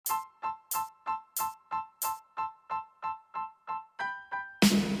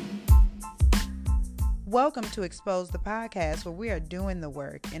Welcome to Expose the Podcast, where we are doing the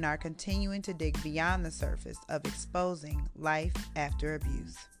work and are continuing to dig beyond the surface of exposing life after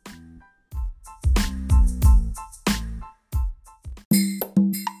abuse.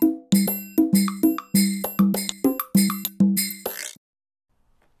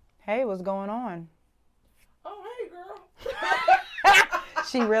 Hey, what's going on? Oh, hey, girl.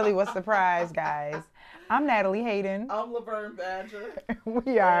 She really was surprised, guys. I'm Natalie Hayden. I'm Laverne Badger.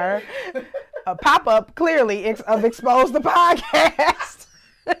 We are a pop-up, clearly, of Expose the Podcast.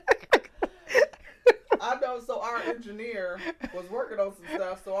 I know, so our engineer was working on some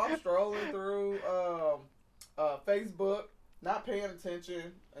stuff, so I'm strolling through Facebook, not paying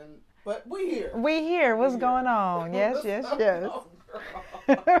attention, but we here. We here. What's going on? Yes.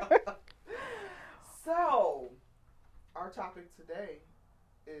 So, our topic today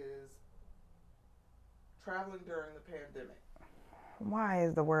is traveling during the pandemic. Why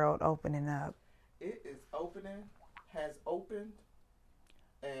is the world opening up? It is opening, has opened,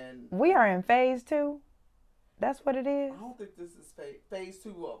 and we are in phase 2. That's what it is. I don't think this is phase 2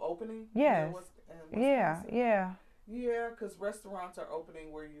 of opening. Yes. Yeah. Yeah, because restaurants are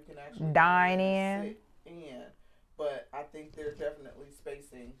opening where you can actually dine in. Sit in. But I think they're definitely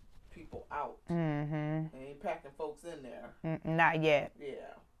spacing people out. Mm-hmm. They ain't packing folks in there. Not yet.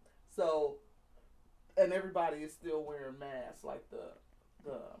 Yeah. So, and everybody is still wearing masks, like the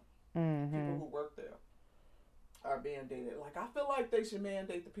people who work there are mandated. Like, I feel like they should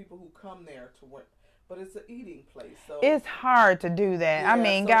mandate the people who come there to work. But it's an eating place, so it's hard to do that. Yeah, I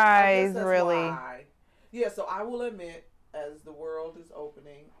mean, so guys, I really. Why. Yeah, so I will admit, as the world is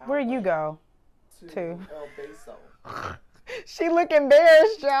opening, where you go? To El Beso. She look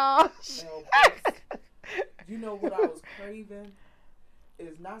embarrassed, y'all. You know what I was craving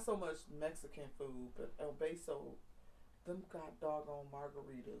is not so much Mexican food, but El Beso. Them got doggone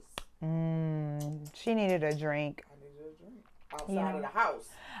margaritas. She needed a drink. I needed a drink. Outside of the house.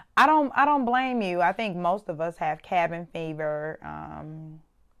 I don't blame you. I think most of us have cabin fever. And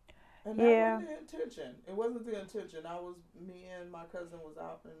that wasn't the intention. It wasn't the intention. Me and my cousin was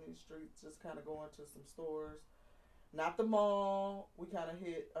out in these streets just kind of going to some stores. Not the mall. We kind of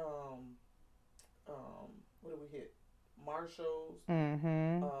hit, what did we hit? Marshalls,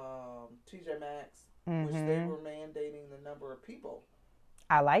 TJ Maxx, which they were mandating the number of people.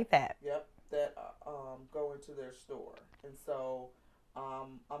 I like that. Yep, that go into their store. And so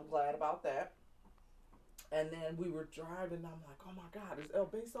I'm glad about that. And then we were driving, and I'm like, oh my God, is El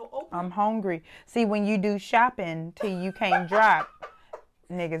Beso open? I'm hungry. See, when you do shopping till you can't drop,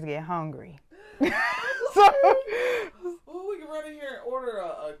 niggas get hungry. So, we can run in here and order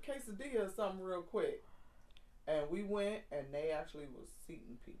a quesadilla or something real quick. And we went, and they actually was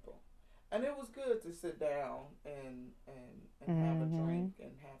seating people. And it was good to sit down and have a drink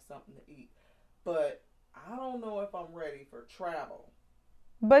and have something to eat. But I don't know if I'm ready for travel.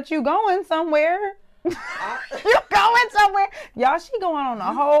 But you going somewhere. You going somewhere. Y'all, she going on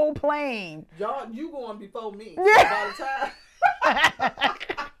a whole plane. Y'all, you going before me. Yeah.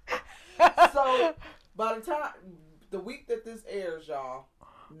 So by the time, the week that this airs, y'all,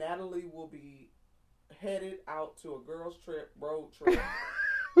 Natalie will be headed out to a girls' road trip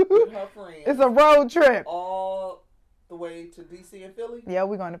with her friends. It's a road trip. All the way to D.C. and Philly? Yeah,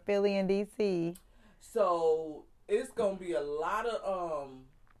 we're going to Philly and D.C. So it's going to be a lot of,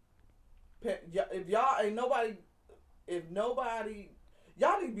 if y'all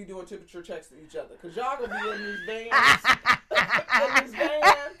need to be doing temperature checks to each other, because y'all going to be in these vans.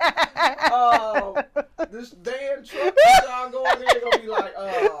 This van truck that y'all going in going to be like,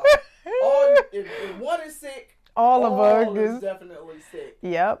 if one is sick, all of us is definitely sick.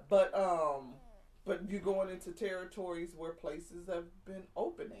 Yep. But you're going into territories where places have been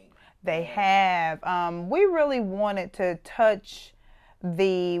opening. They have. We really wanted to touch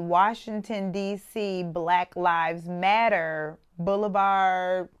the Washington, D.C. Black Lives Matter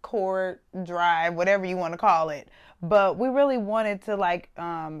Boulevard, Court, Drive, whatever you want to call it. But we really wanted to,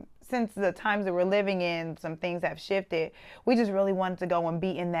 since the times that we're living in, some things have shifted. We just really wanted to go and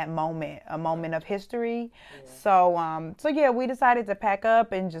be in that moment, a moment of history. Yeah. So we decided to pack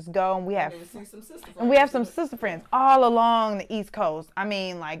up and just go. And we have some sister friends all along the East Coast. I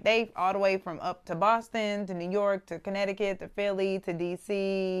mean, like they all the way from up to Boston, to New York, to Connecticut, to Philly, to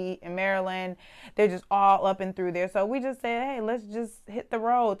DC, and Maryland. They're just all up and through there. So we just said, hey, let's just hit the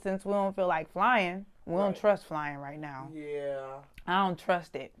road since we don't feel like flying. We don't trust flying right now. Yeah. I don't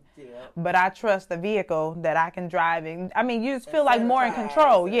trust it. Yeah. But I trust the vehicle that I can drive in. I mean, you just feel like more in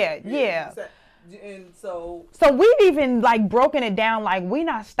control. Yeah. And so we've even like broken it down. Like we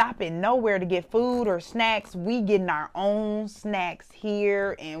not stopping nowhere to get food or snacks. We getting our own snacks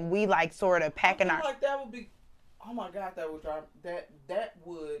here, and we like sort of packing I feel like that would be. Oh my God, that would drive that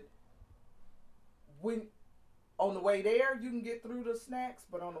would when on the way there you can get through the snacks,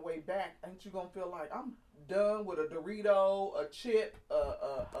 but on the way back, ain't you gonna feel like I'm done with a Dorito, a chip,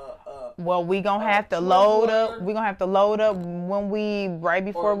 well, we gonna have to load up. We gonna have to load up when we right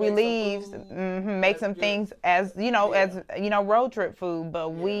before we leave. Make some things as road trip food. But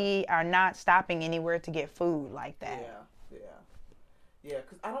we are not stopping anywhere to get food like that. Yeah.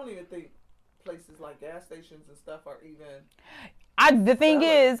 Because I don't even think places like gas stations and stuff are even. The thing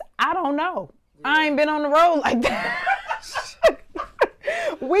is, I don't know. Yeah. I ain't been on the road like that.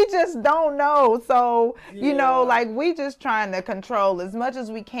 We just don't know. So, like we just trying to control as much as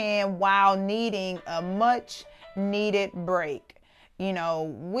we can while needing a much needed break.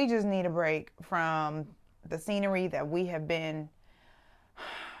 We just need a break from the scenery that we have been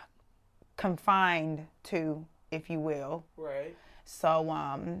confined to, if you will. Right. So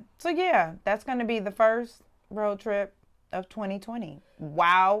yeah, that's going to be the first road trip of 2020.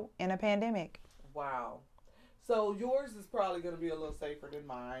 Wow, in a pandemic. Wow. So yours is probably going to be a little safer than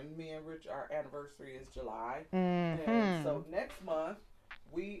mine. Me and Rich, our anniversary is July. Mm-hmm. And so next month,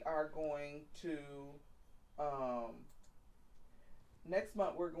 we are going to,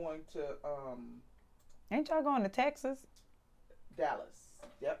 ain't y'all going to Texas? Dallas.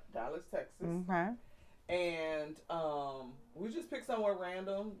 Yep, Dallas, Texas. Okay. And we just picked somewhere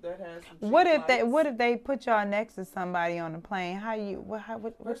random that has some cheap What flights. if they put y'all next to somebody on the plane?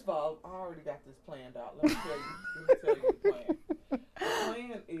 First of all, I already got this planned out. Let me tell you the plan. The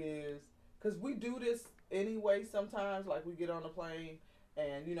plan is, because we do this anyway sometimes, like we get on the plane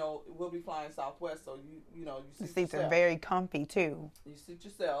and, we'll be flying Southwest, so you the seats are very comfy too. You seat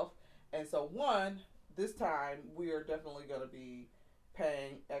yourself. And so this time we are definitely going to be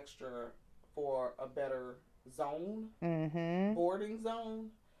paying extra for a better zone, boarding zone,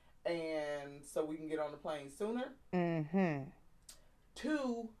 and so we can get on the plane sooner. Mm-hmm.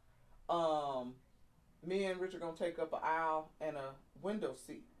 2, me and Rich are gonna take up an aisle and a window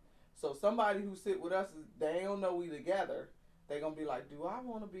seat. So somebody who sit with us, they don't know we together. They're gonna be like, "Do I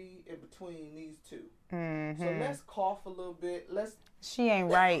want to be in between these two?" Mm-hmm. So let's cough a little bit. She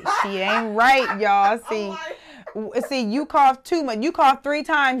ain't right. She ain't right, y'all. See, you cough too much. You cough 3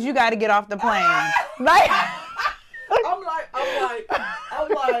 times, you got to get off the plane. I'm like,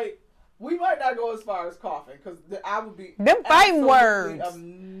 we might not go as far as coughing because I would be them fighting words.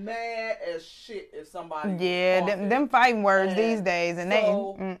 I'm mad as shit if somebody. Yeah, them fighting words these days, and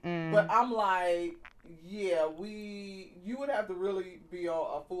But I'm like, yeah, you would have to really be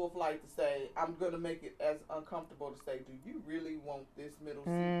on a full flight to say, I'm going to make it as uncomfortable to say, do you really want this middle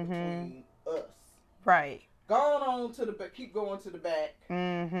seat between us? Right. Going on to the back, keep going to the back.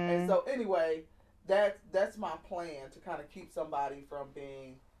 Mm-hmm. And so anyway, that's my plan, to kind of keep somebody from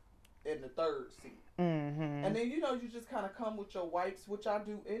being in the third seat. Mm-hmm. And then, you just kind of come with your wipes, which I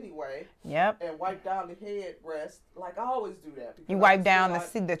do anyway. Yep. And wipe down the headrest. Like, I always do that. You wipe down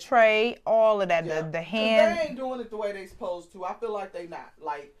the tray, all of that, yeah. the hand. They ain't doing it the way they supposed to. I feel like they not.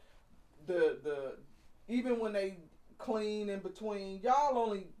 Like, even when they clean in between, y'all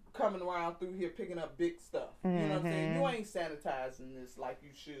only coming around through here picking up big stuff. You know what I'm saying? You ain't sanitizing this like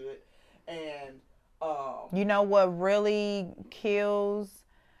you should. And, you know what really kills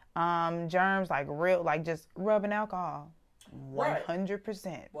germs, like just rubbing alcohol.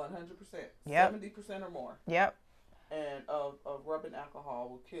 100%. 100%. Yep. 70% or more. Yep. And of rubbing alcohol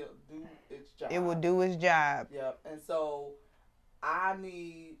will do its job. It will do its job. Yep. And so I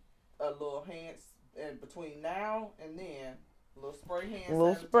need a little hand in between now and then. A little spray hand. A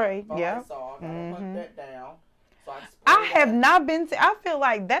little spray. Yeah. So I gotta hunt that down. So I have not been. I feel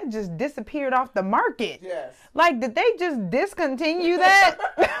like that just disappeared off the market. Yes. Like, did they just discontinue that?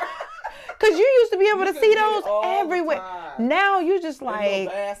 Because you used to be able to see those everywhere. Now you just like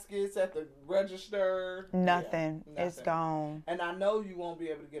baskets at the register. Nothing. It's gone. And I know you won't be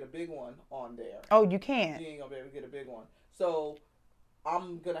able to get a big one on there. Oh, you can't. You ain't gonna be able to get a big one. So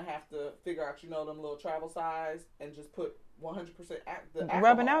I'm gonna have to figure out, them little travel size, and just put 100%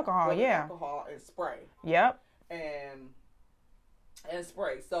 rubbing alcohol. Yeah. Alcohol and spray. Yep. And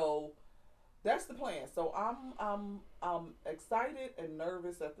spray. So that's the plan. So I'm excited and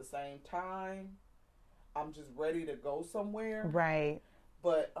nervous at the same time. I'm just ready to go somewhere. Right.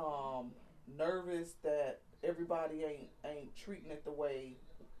 But nervous that everybody ain't treating it the way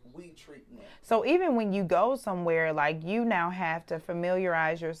we treating it. So even when you go somewhere, like you now have to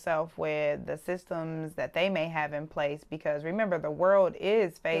familiarize yourself with the systems that they may have in place, because remember, the world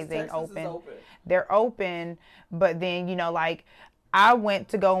is phasing open. Is open. They're open, but then, like I went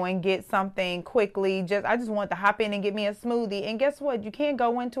to go and get something quickly. I just want to hop in and get me a smoothie. And guess what? You can't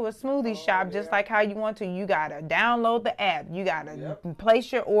go into a smoothie shop just like how you want to. You got to download the app. You got to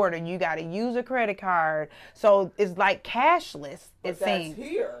place your order. You got to use a credit card. So it's like cashless, it seems.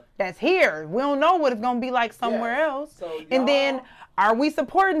 That's here. We don't know what it's going to be like somewhere else. So and then, are we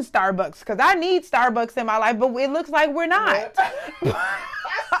supporting Starbucks? Because I need Starbucks in my life, but it looks like we're not.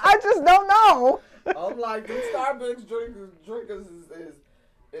 I just don't know. I'm like, these Starbucks drinkers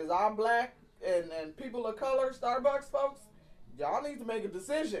is our black and people of color Starbucks folks. Y'all need to make a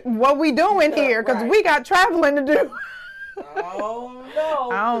decision. What we doing here? Because we got traveling to do. I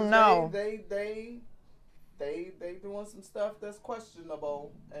don't know. They doing some stuff that's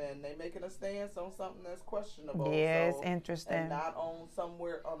questionable, and they making a stance on something that's questionable. Yeah, it's interesting. And not on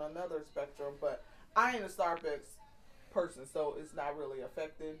somewhere on another spectrum. But I ain't a Starbucks person, so it's not really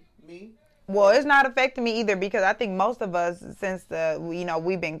affecting me. Well, it's not affecting me either, because I think most of us, since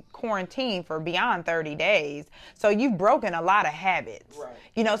we've been quarantined for beyond 30 days, so you've broken a lot of habits. Right.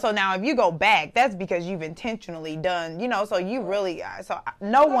 So now if you go back, that's because you've intentionally done, so you really, there's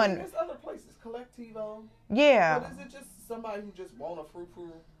other places, Collectivo. Yeah. But is it just somebody who just want a frou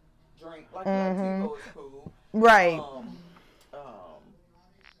drink? Like Collectivo is cool. Right.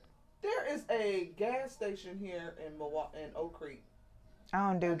 There is a gas station here in Oak Creek. I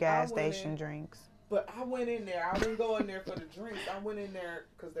don't do gas station drinks. But I went in there. I didn't go in there for the drinks. I went in there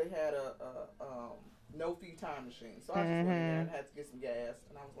because they had a no-fee time machine. So I just went in there and had to get some gas.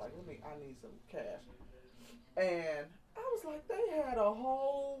 And I was like, I need some cash. And I was like, they had a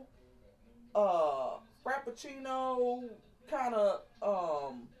whole Frappuccino kind of,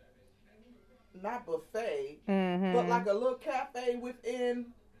 not buffet, but like a little cafe within.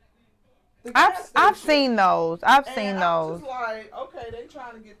 I've seen those. I've seen those. I was just like, okay, they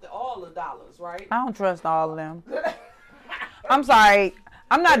trying to get all the dollars, right? I don't trust all of them. I'm sorry.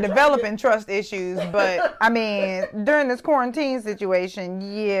 I'm not developing trust issues, but I mean, during this quarantine situation,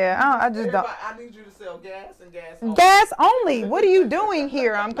 I just don't. I need you to sell gas and gas only. Gas only? What are you doing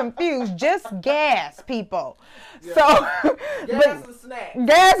here? I'm confused. Just gas, people. Yeah. So, gas and snacks.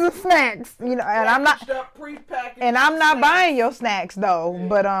 Gas and snacks. And I'm not. And I'm not buying your snacks though.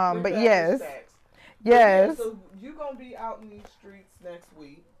 Yeah. But yes. Snacks. Yes. So you gonna be out in these streets next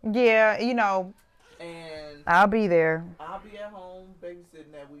week? Yeah, And I'll be there. I'll be at home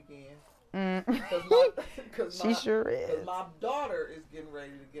babysitting that weekend. She sure is. Because my daughter is getting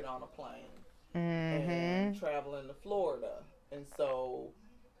ready to get on a plane and traveling to Florida, and so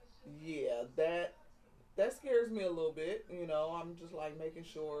that scares me a little bit. I'm just like making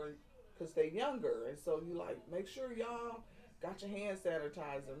sure, because they're younger, and so you like make sure y'all got your hand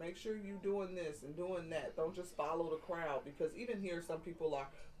sanitizer. Make sure you doing this and doing that. Don't just follow the crowd, because even here some people are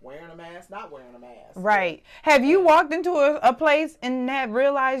wearing a mask, not wearing a mask. Right. Have you walked into a place and have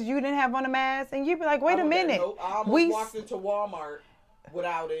realized you didn't have on a mask, and you'd be like, wait a minute. Nope. I almost walked into Walmart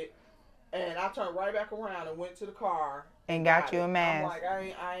without it, and I turned right back around and went to the car and got you a mask. I'm like,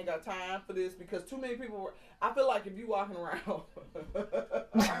 I ain't got time for this, because too many people were. I feel like if you walking around, I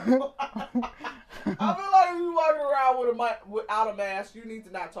feel like if you walking around without a mask, you need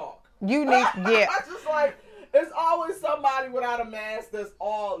to not talk. You need, yeah. I just like. It's always somebody without a mask that's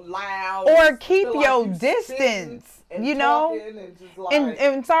all loud. Or keep your distance, and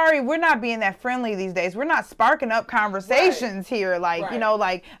and sorry, we're not being that friendly these days. We're not sparking up conversations here. Like,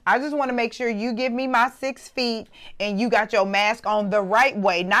 I just want to make sure you give me my 6 feet and you got your mask on the right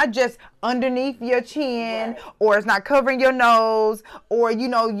way, not just underneath your chin, or it's not covering your nose, or, you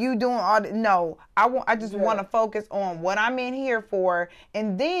doing all the, no. I just want to focus on what I'm in here for,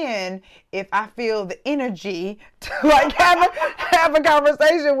 and then if I feel the energy to like have a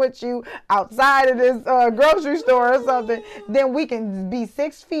conversation with you outside of this grocery store or something, then we can be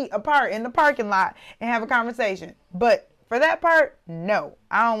 6 feet apart in the parking lot and have a conversation. But for that part, no,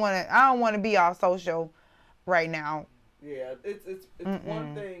 I don't want to be all social right now. Yeah, it's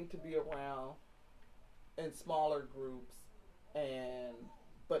one thing to be around in smaller groups,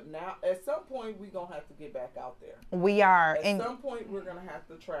 but now, at some point, we're going to have to get back out there. We are. At some point, we're going to have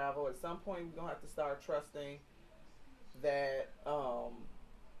to travel. At some point, we're going to have to start trusting that,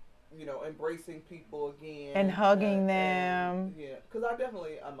 embracing people again. And hugging them. Yeah, because I'm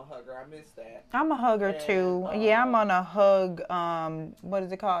a hugger. I miss that. I'm a hugger, too. I'm on a hug, what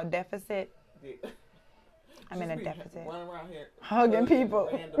is it called, deficit? Yeah. I'm in a deficit. Running around here. Hugging people.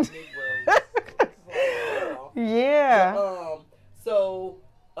 Random Negroes. Yeah. So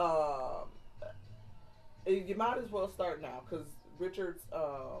You might as well start now because Richard's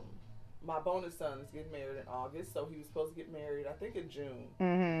my bonus son is getting married in August, so he was supposed to get married I think in June,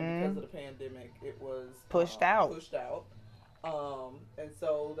 and because of the pandemic, it was pushed out. And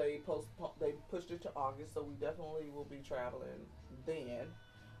so they pushed it to August, so we definitely will be traveling then.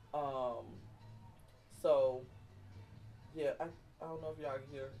 So yeah, I don't know if y'all can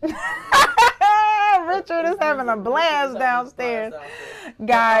hear. Richard is having a blast downstairs.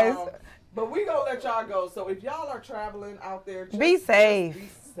 Guys. But we gonna let y'all go. So if y'all are traveling out there, be safe. Be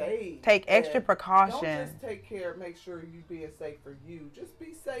safe. Take extra precaution. Don't just take care. Make sure you being safe for you. Just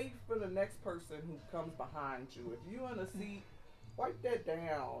be safe for the next person who comes behind you. If you in a seat, wipe that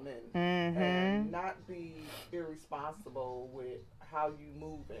down and not be irresponsible with how you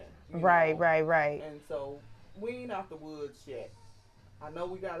moving. Right. And so we ain't out the woods yet. I know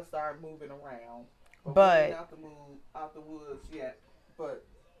we got to start moving around, but we ain't out the woods yet. But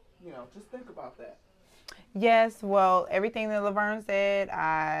just think about that. Yes, well, everything that Laverne said,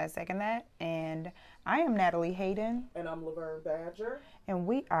 I second that. And I am Natalie Hayden. And I'm Laverne Badger. And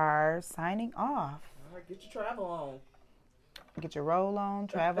we are signing off. All right, get your travel on. Get your roll on,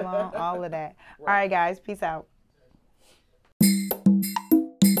 travel on, all of that. Right. All right, guys, peace out.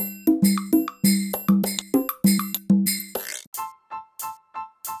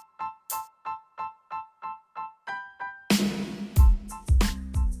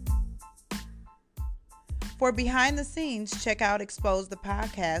 For behind the scenes, check out Expose the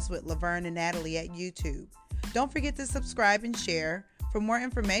Podcast with Laverne and Natalie at YouTube. Don't forget to subscribe and share. For more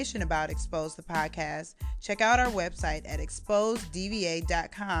information about Expose the Podcast, check out our website at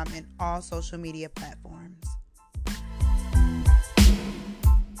exposedva.com and all social media platforms.